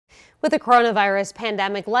With the coronavirus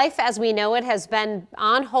pandemic, life as we know it has been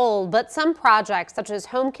on hold, but some projects such as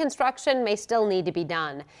home construction may still need to be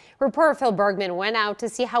done. Reporter Phil Bergman went out to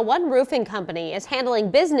see how one roofing company is handling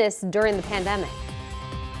business during the pandemic.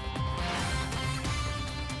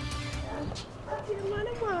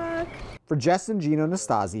 For Jess and Gino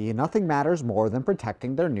Nastasi, nothing matters more than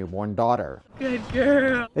protecting their newborn daughter. Good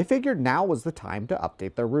girl. They figured now was the time to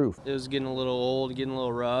update their roof. It was getting a little old, getting a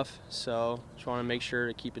little rough, so just want to make sure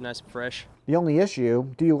to keep it nice and fresh. The only issue,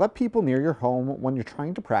 do you let people near your home when you're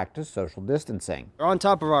trying to practice social distancing? We're on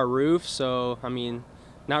top of our roof, so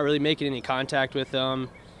not really making any contact with them.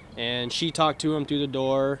 And she talked to him through the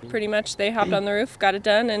door. Pretty much they hopped on the roof, got it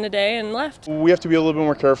done in a day and left. We have to be a little bit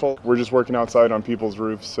more careful. We're just working outside on people's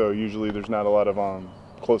roofs, so usually there's not a lot of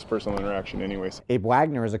close personal interaction anyways. Abe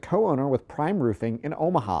Wagner is a co-owner with Prime Roofing in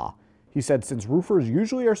Omaha. He said since roofers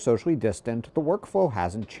usually are socially distant, the workflow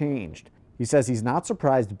hasn't changed. He says he's not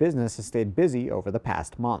surprised business has stayed busy over the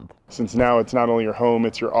past month. Since now it's not only your home,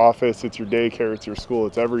 it's your office, it's your daycare, it's your school,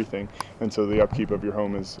 it's everything. And so the upkeep of your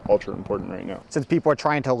home is ultra important right now. Since people are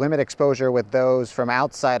trying to limit exposure with those from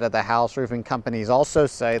outside of the house, roofing companies also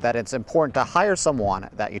say that it's important to hire someone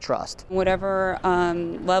that you trust. Whatever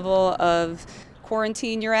level of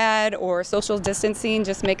quarantine you're at or social distancing,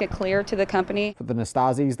 just make it clear to the company. For the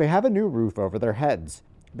Nastasis, they have a new roof over their heads.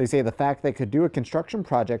 They say the fact they could do a construction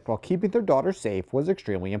project while keeping their daughter safe was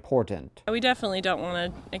extremely important. We definitely don't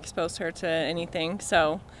want to expose her to anything,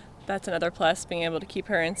 so that's another plus, being able to keep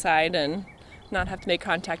her inside and not have to make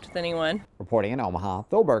contact with anyone. Reporting in Omaha,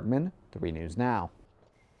 Phil Bergman, 3 News Now.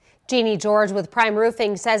 Jeannie George with Prime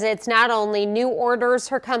Roofing says it's not only new orders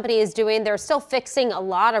her company is doing, they're still fixing a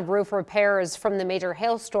lot of roof repairs from the major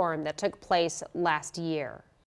hailstorm that took place last year.